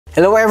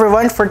Hello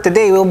everyone, for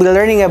today we'll be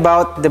learning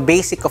about the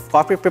basic of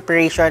coffee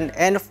preparation,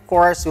 and of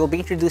course we'll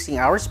be introducing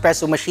our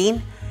espresso machine,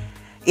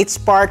 its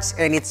parts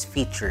and its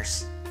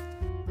features.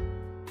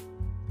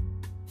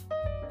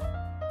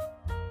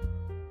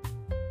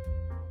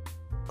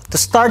 To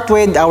start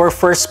with our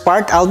first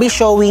part, I'll be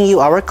showing you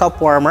our cup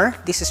warmer.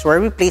 This is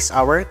where we place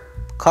our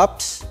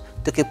cups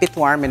to keep it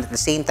warm, and at the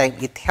same time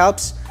it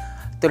helps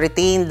to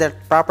retain the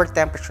proper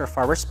temperature of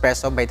our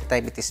espresso by the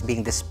time it is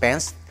being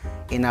dispensed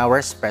in our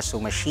espresso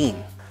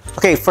machine.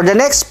 Okay, for the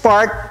next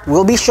part,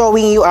 we'll be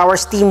showing you our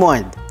steam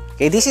wand.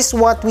 Okay, this is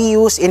what we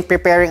use in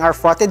preparing our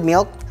frothed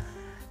milk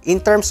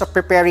in terms of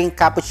preparing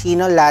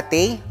cappuccino,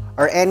 latte,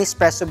 or any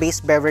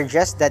espresso-based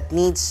beverages that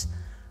needs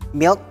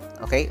milk,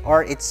 okay,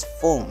 or its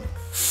foam.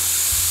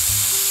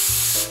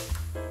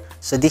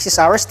 So this is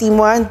our steam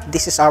wand,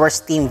 this is our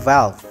steam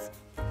valve.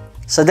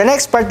 So the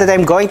next part that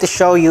I'm going to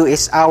show you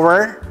is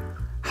our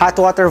hot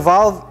water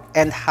valve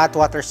and hot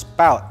water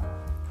spout.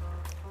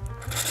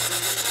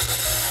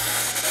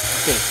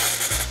 Okay.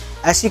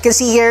 As you can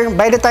see here,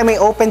 by the time I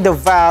open the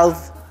valve,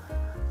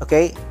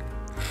 okay,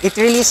 it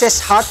releases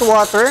hot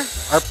water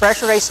or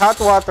pressurized hot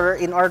water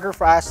in order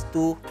for us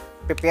to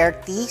prepare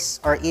teas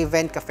or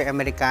even cafe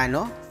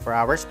americano for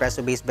our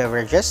espresso-based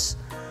beverages.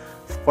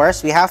 Of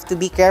course, we have to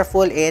be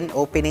careful in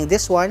opening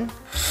this one.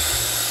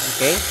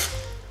 Okay,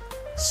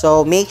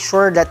 so make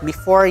sure that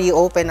before you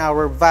open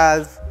our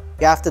valve,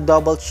 you have to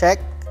double check,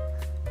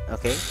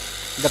 okay,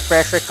 the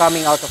pressure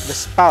coming out of the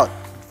spout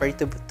for you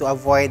to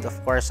avoid, of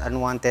course,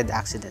 unwanted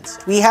accidents.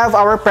 We have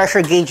our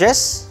pressure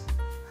gauges.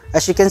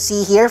 As you can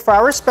see here, for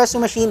our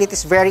espresso machine, it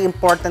is very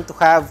important to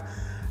have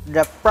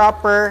the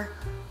proper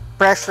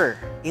pressure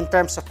in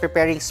terms of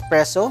preparing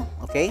espresso,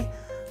 okay?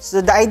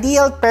 So the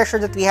ideal pressure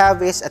that we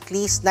have is at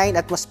least 9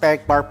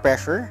 atmospheric bar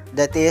pressure.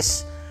 That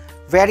is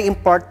very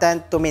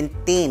important to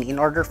maintain in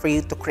order for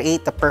you to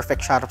create a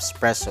perfect shot of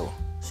espresso.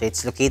 So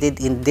it's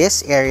located in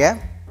this area.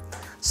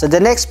 So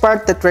the next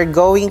part that we're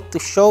going to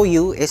show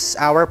you is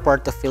our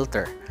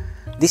portafilter.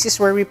 This is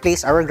where we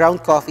place our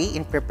ground coffee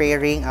in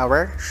preparing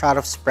our shot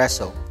of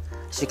espresso.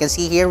 As you can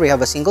see here, we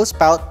have a single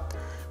spout,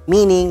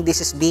 meaning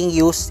this is being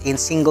used in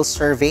single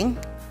serving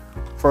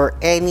for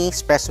any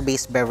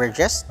espresso-based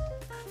beverages.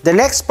 The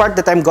next part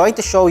that I'm going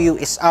to show you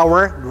is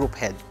our group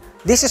head.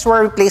 This is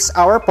where we place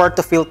our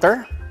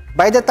portafilter.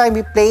 By the time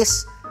we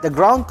place the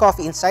ground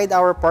coffee inside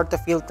our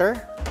portafilter,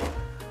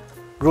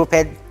 group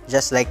head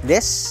just like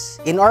this,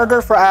 in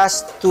order for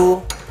us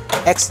to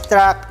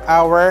extract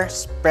our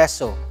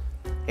espresso.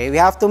 Okay, we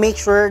have to make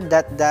sure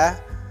that the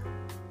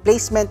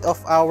placement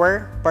of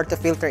our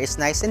portafilter is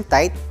nice and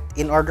tight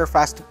in order for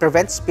us to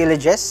prevent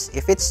spillages.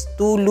 If it's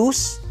too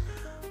loose,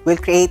 we'll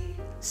create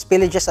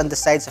spillages on the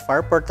sides of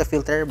our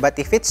portafilter, but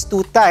if it's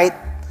too tight,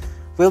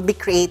 we'll be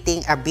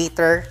creating a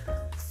bitter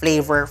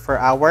flavor for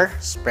our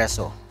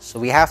espresso. So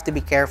we have to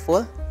be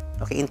careful,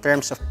 okay, in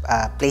terms of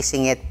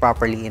placing it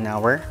properly in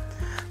our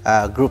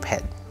group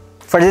head.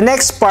 For the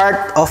next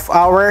part of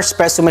our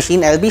espresso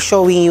machine, I'll be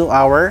showing you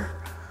our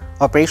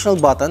operational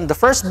button. The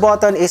first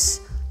button is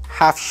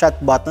half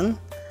shot button.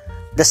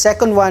 The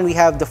second one, we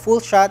have the full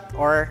shot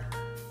or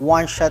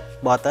one shot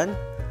button.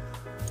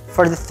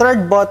 For the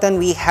third button,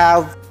 we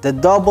have the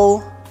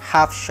double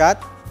half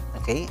shot,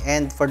 okay,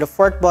 and for the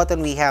fourth button,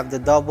 we have the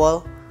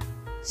double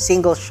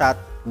single shot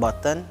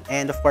button,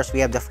 and of course we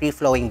have the free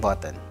flowing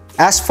button.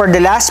 As for the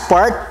last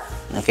part,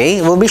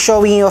 okay, we'll be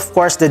showing you, of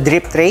course, the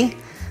drip tray.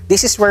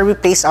 This is where we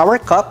place our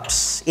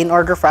cups in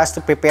order for us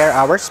to prepare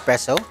our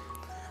espresso,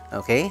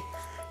 okay,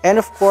 and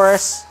of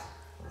course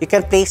you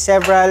can place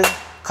several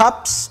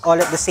cups all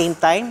at the same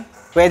time,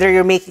 whether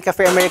you're making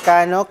cafe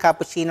americano,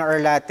 cappuccino, or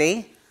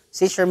latte.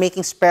 Since you're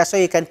making espresso,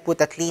 you can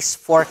put at least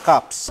 4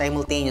 cups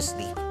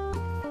simultaneously.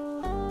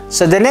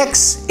 So the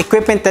next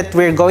equipment that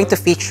we're going to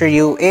feature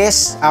you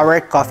is our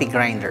coffee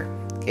grinder.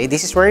 Okay,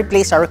 this is where we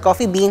place our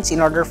coffee beans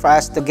in order for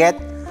us to get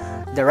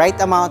the right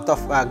amount of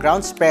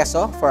ground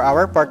espresso for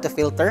our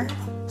portafilter,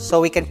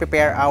 so we can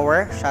prepare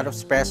our shot of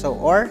espresso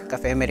or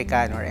cafe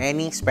americano or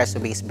any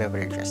espresso-based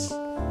beverages.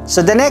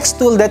 So the next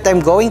tool that I'm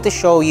going to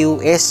show you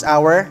is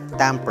our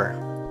tamper.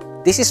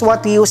 This is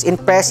what we use in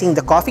pressing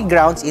the coffee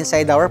grounds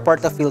inside our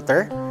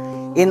portafilter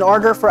in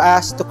order for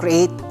us to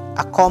create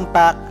a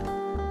compact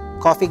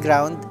coffee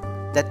ground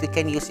that we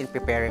can use in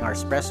preparing our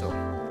espresso.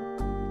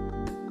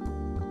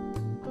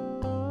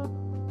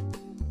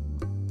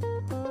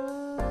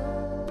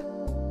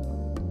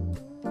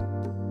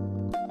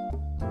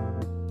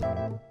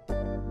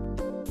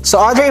 So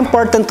other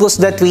important tools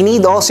that we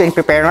need also in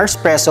preparing our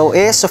espresso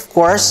is, of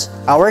course,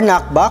 our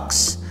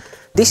knockbox.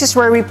 This is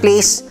where we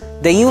place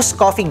the used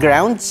coffee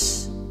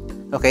grounds,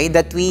 okay,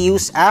 that we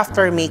use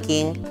after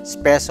making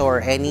espresso or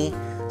any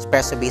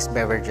espresso-based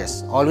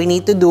beverages. All we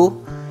need to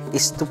do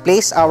is to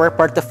place our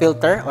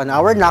portafilter on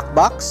our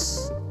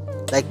knockbox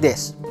like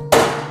this.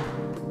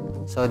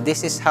 So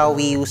this is how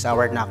we use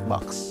our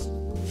knockbox.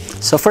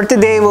 So for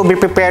today, we'll be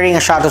preparing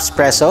a shot of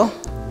espresso.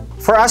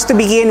 For us to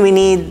begin, we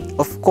need,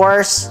 of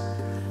course,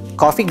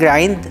 coffee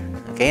grind,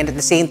 okay, and at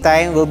the same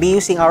time, we'll be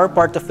using our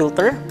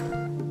portafilter,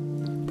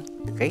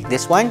 okay,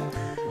 this one.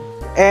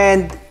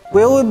 And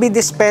we will be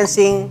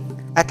dispensing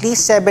at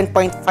least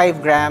 7.5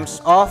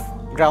 grams of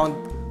ground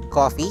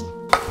coffee.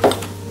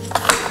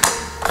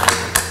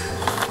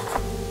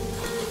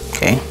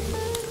 Okay.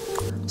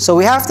 So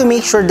we have to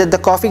make sure that the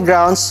coffee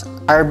grounds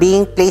are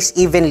being placed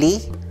evenly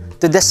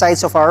to the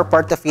sides of our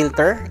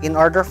portafilter in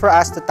order for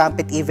us to tamp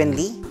it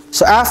evenly.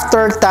 So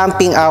after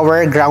tamping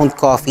our ground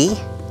coffee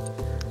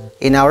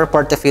in our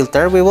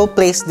portafilter, we will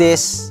place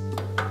this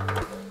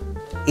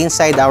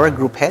inside our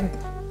group head.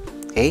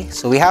 Okay,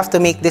 so we have to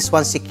make this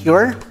one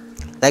secure,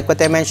 like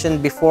what I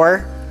mentioned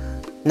before,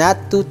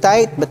 not too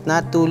tight but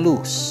not too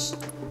loose.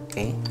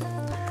 Okay,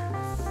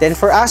 then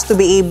for us to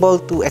be able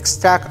to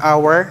extract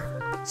our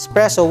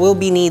espresso, we'll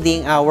be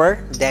needing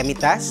our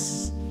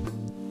demitasse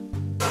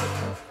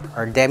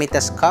or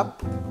demitasse cup.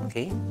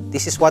 Okay,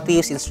 this is what we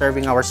use in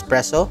serving our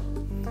espresso,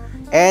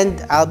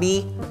 and I'll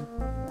be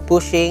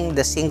pushing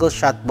the single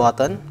shot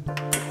button,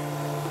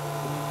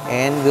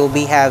 and we'll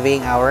be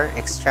having our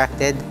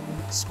extracted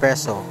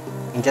espresso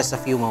in just a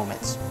few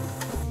moments.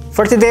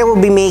 For today,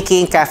 we'll be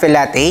making cafe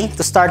latte.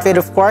 To start with,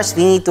 of course,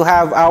 we need to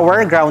have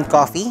our ground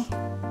coffee,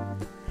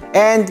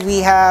 and we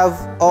have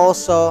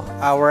also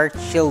our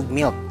chilled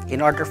milk in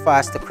order for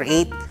us to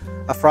create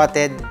a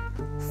frothed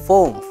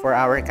foam for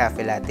our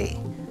cafe latte.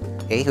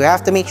 Okay, we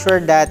have to make sure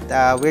that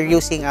we're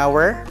using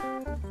our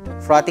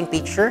frothing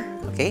pitcher.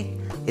 Okay,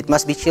 it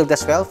must be chilled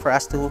as well for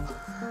us to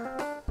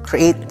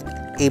create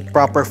a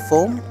proper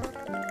foam.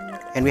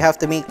 And we have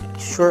to make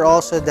sure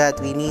also that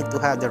we need to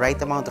have the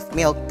right amount of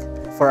milk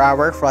for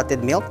our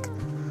frothed milk,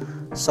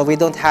 so we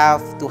don't have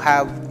to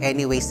have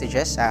any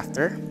wastages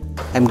after.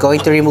 I'm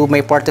going to remove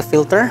my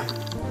portafilter,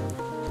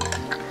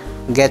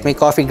 get my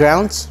coffee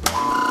grounds.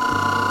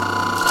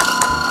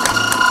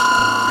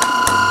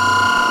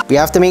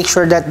 We have to make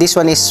sure that this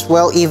one is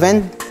well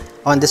even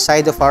on the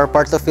side of our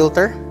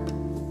portafilter.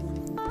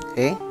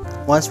 Okay,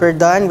 once we're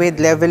done with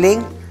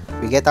leveling,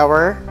 we get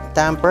our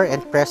tamper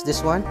and press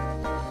this one.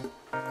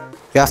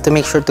 We have to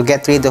make sure to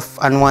get rid of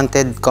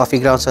unwanted coffee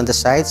grounds on the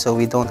side so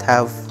we don't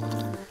have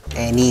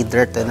any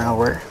dirt on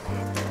our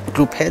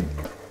group head.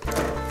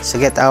 So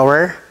get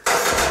our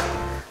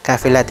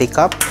cafe latte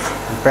cup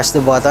and press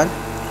the button.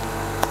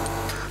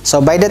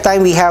 So by the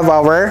time we have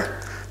our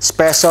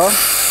espresso,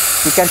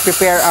 we can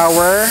prepare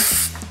our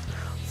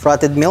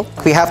frothed milk.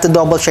 We have to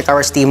double check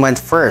our steam wand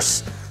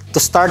first. To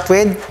start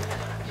with,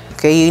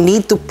 okay, you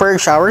need to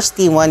purge our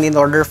steam wand in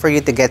order for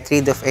you to get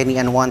rid of any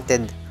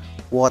unwanted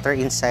water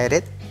inside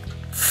it.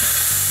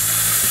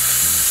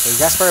 Okay,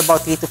 just for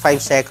about 3 to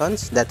 5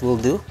 seconds, that will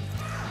do.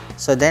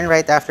 So then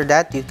right after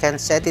that, you can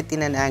set it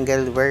in an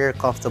angle where you're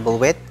comfortable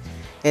with,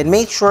 and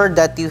make sure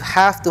that you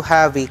have to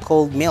have a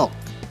cold milk.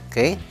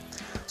 Okay,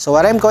 so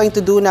what I'm going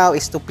to do now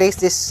is to place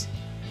this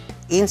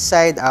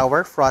inside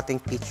our frothing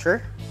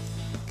pitcher.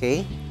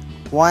 Okay,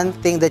 one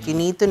thing that you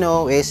need to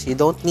know is you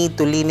don't need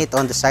to lean it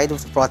on the side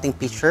of the frothing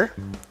pitcher.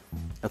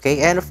 Okay,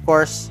 and of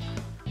course,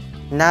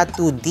 not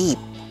too deep.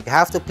 You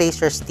have to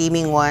place your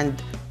steaming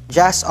wand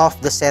just off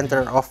the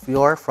center of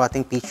your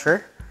frothing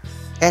pitcher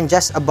and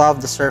just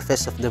above the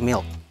surface of the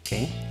milk.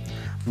 Okay,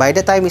 by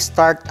the time we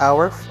start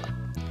our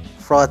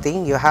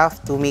frothing, you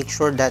have to make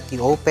sure that you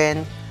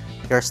open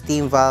your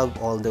steam valve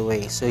all the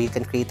way so you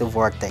can create a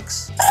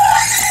vortex.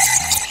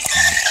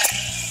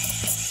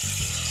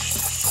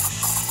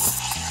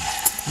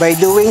 By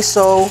doing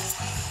so,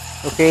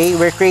 okay,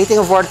 we're creating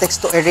a vortex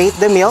to aerate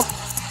the milk,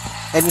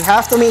 and you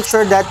have to make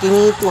sure that you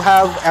need to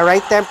have a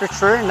right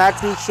temperature, not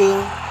reaching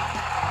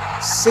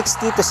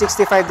 60 to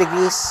 65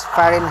 degrees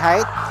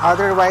Fahrenheit,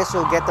 otherwise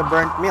you'll get the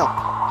burnt milk.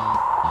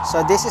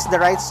 So this is the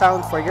right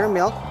sound for your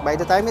milk by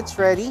the time it's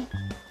ready.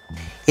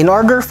 In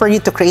order for you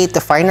to create the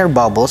finer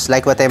bubbles,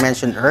 like what I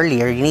mentioned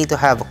earlier, you need to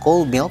have a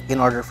cold milk in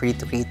order for you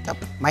to create a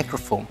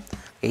microfoam.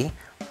 Okay,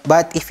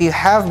 but if you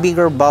have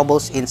bigger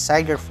bubbles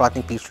inside your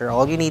frothing pitcher,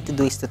 all you need to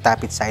do is to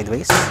tap it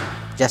sideways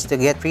just to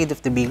get rid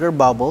of the bigger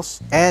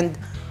bubbles. And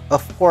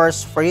of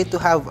course, for you to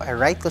have a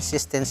right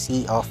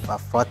consistency of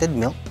frothed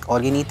milk,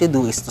 all you need to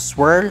do is to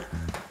swirl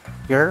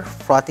your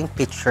frothing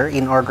pitcher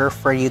in order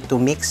for you to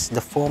mix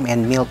the foam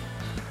and milk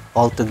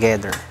all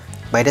together.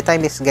 By the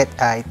time it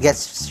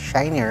gets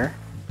shinier,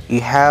 you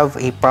have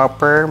a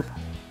proper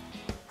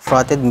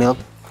frothed milk,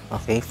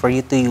 okay, for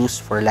you to use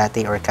for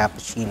latte or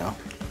cappuccino.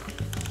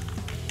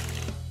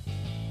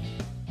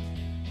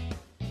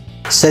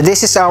 So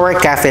this is our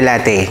cafe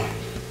latte.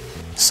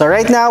 So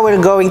right now,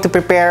 we're going to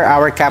prepare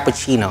our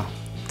cappuccino.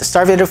 To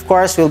start with, of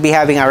course, we'll be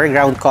having our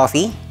ground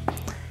coffee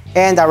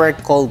and our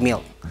cold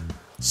milk.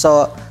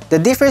 So the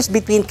difference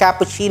between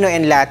cappuccino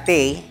and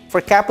latte, for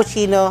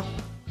cappuccino,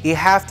 you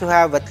have to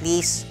have at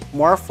least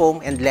more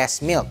foam and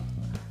less milk.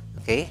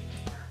 Okay?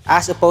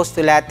 As opposed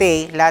to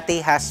latte, latte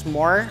has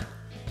more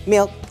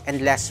milk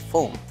and less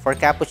foam. For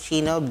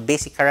cappuccino,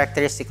 basic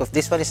characteristic of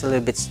this one is a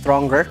little bit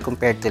stronger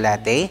compared to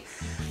latte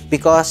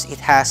because it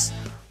has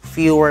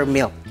fewer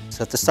milk.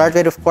 So to start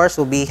with, of course,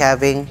 we'll be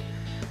having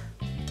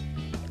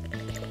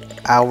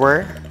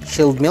our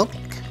chilled milk.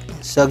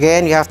 So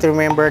again, you have to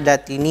remember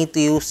that you need to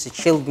use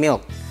chilled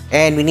milk.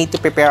 And we need to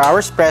prepare our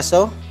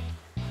espresso.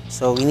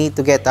 So we need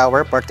to get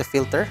our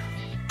portafilter.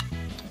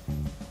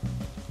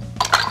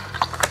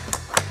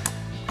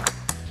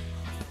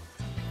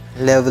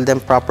 Level them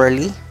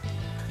properly.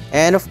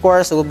 And of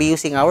course, we'll be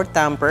using our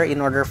tamper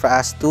in order for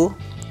us to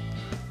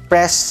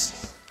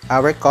press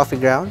our coffee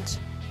grounds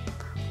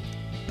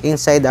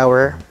inside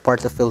our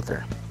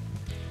portafilter.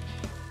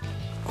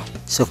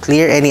 So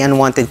clear any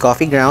unwanted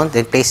coffee ground,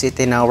 then place it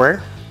in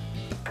our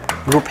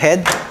group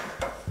head.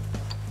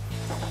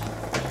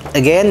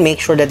 Again, make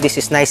sure that this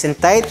is nice and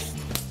tight.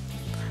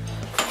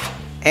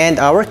 And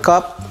our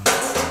cup.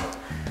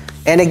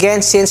 And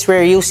again, since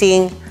we're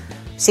using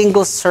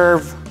single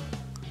serve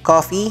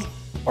coffee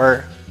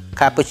or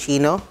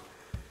cappuccino,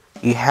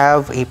 you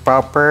have a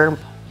proper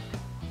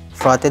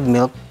frothed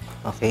milk,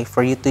 okay,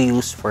 for you to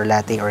use for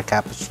latte or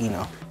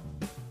cappuccino.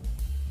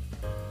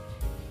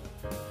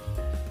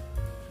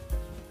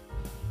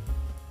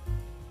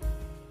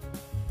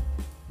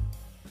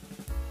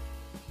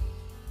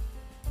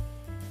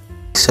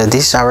 So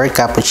this is our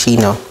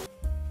cappuccino.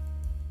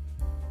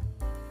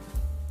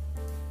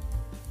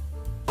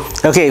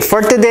 Okay,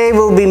 for today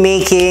we'll be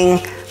making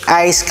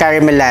iced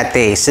caramel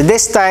latte. So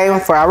this time,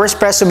 for our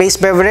espresso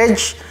based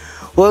beverage,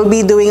 we'll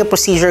be doing a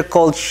procedure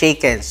called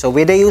shaken. So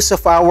with the use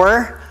of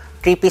our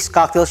 3-piece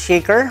cocktail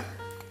shaker.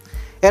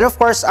 And of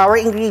course, our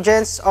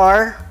ingredients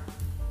are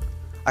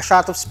a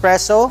shot of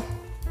espresso,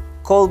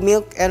 cold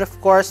milk, and of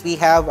course, we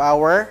have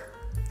our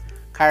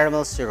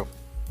caramel syrup.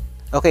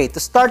 Okay, to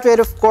start with,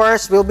 of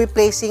course, we'll be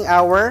placing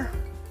our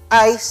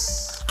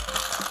ice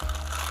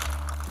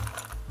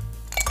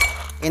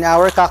in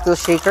our cocktail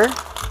shaker.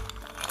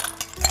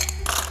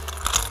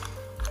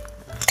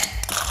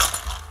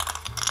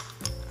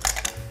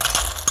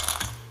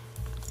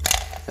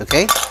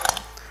 Okay,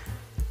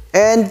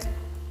 and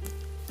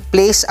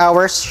place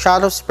our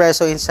shot of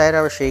espresso inside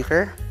our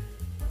shaker,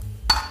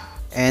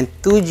 and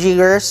 2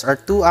 jiggers or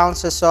 2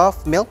 ounces of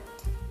milk.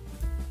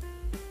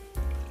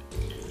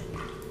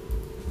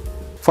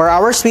 For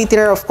our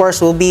sweetener, of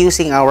course, we'll be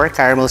using our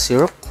caramel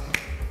syrup.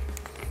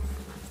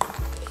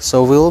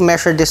 So we will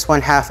measure this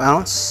 1/2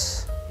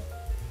 ounce.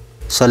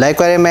 So like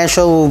what I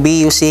mentioned, we'll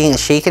be using a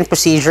shaken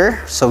procedure.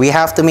 So we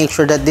have to make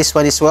sure that this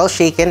one is well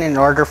shaken in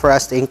order for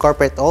us to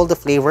incorporate all the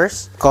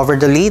flavors. Cover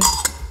the lid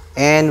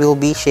and we'll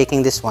be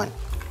shaking this one.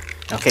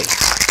 Okay.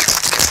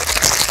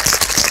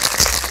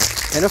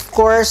 And of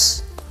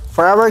course,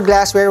 for our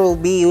glassware, we'll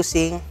be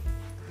using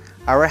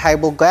our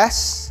highball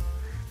glass.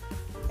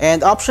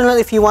 And optional,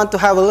 if you want to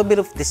have a little bit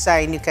of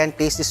design, you can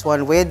place this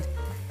one with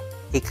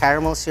a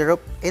caramel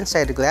syrup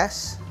inside the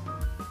glass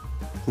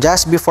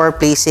just before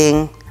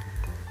placing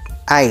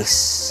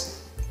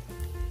ice.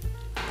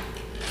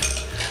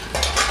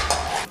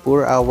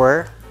 Pour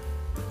our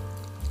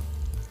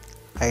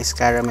iced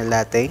caramel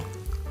latte.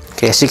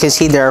 Okay, as you can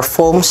see, there are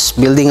foams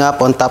building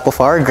up on top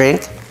of our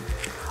drink.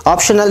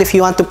 Optional if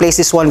you want to place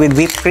this one with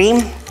whipped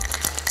cream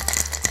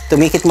to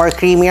make it more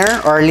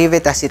creamier, or leave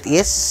it as it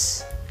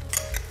is.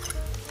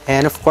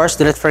 And of course,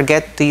 do not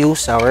forget to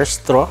use our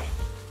straw.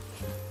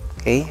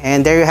 Okay,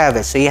 and there you have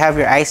it. So you have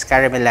your iced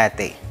caramel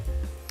latte.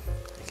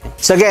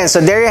 So again, so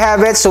there you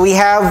have it. So we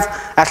have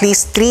at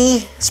least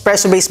 3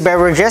 espresso-based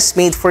beverages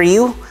made for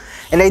you.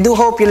 And I do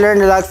hope you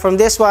learned a lot from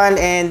this one.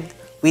 And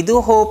we do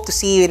hope to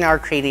see you in our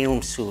training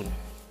room soon.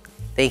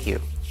 Thank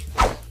you.